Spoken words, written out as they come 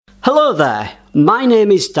Hello there, my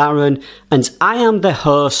name is Darren and I am the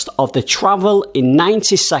host of the Travel in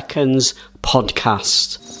 90 Seconds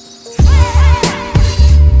podcast.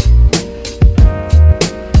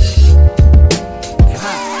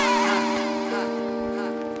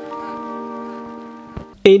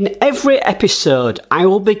 In every episode, I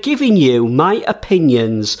will be giving you my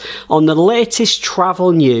opinions on the latest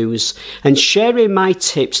travel news and sharing my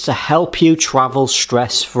tips to help you travel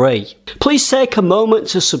stress-free. Please take a moment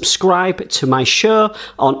to subscribe to my show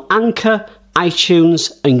on Anchor,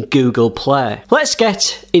 iTunes and Google Play. Let's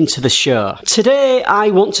get into the show. Today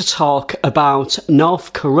I want to talk about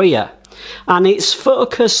North Korea and its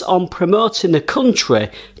focus on promoting the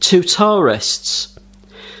country to tourists.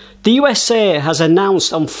 The USA has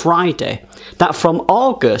announced on Friday that from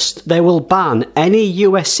August they will ban any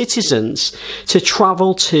US citizens to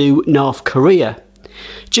travel to North Korea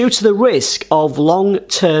due to the risk of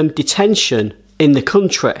long-term detention in the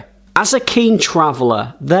country. As a keen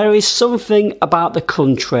traveller, there is something about the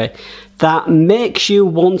country that makes you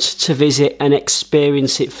want to visit and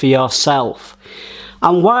experience it for yourself.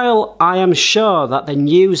 And while I am sure that the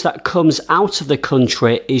news that comes out of the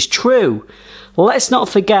country is true, let's not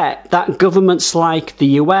forget that governments like the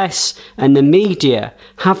US and the media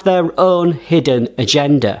have their own hidden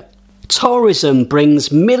agenda. Tourism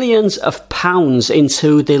brings millions of pounds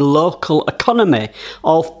into the local economy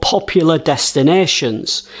of popular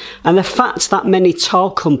destinations, and the fact that many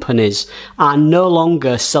tour companies are no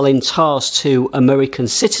longer selling tours to American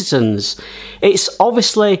citizens, it's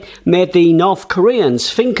obviously made the North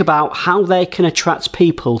Koreans think about how they can attract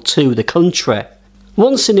people to the country.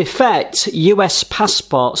 Once in effect, US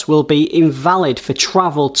passports will be invalid for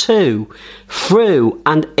travel to, through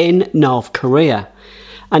and in North Korea,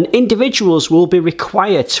 and individuals will be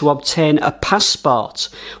required to obtain a passport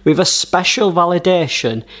with a special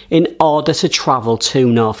validation in order to travel to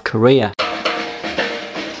North Korea.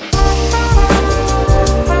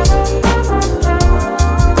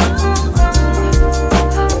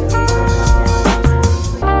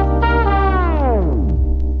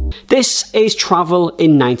 This is Travel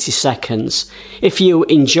in 90 Seconds. If you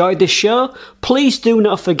enjoyed the show, please do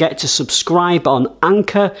not forget to subscribe on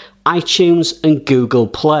Anchor, iTunes and Google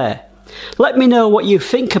Play. Let me know what you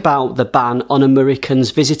think about the ban on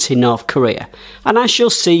Americans visiting North Korea, and I shall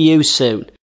see you soon.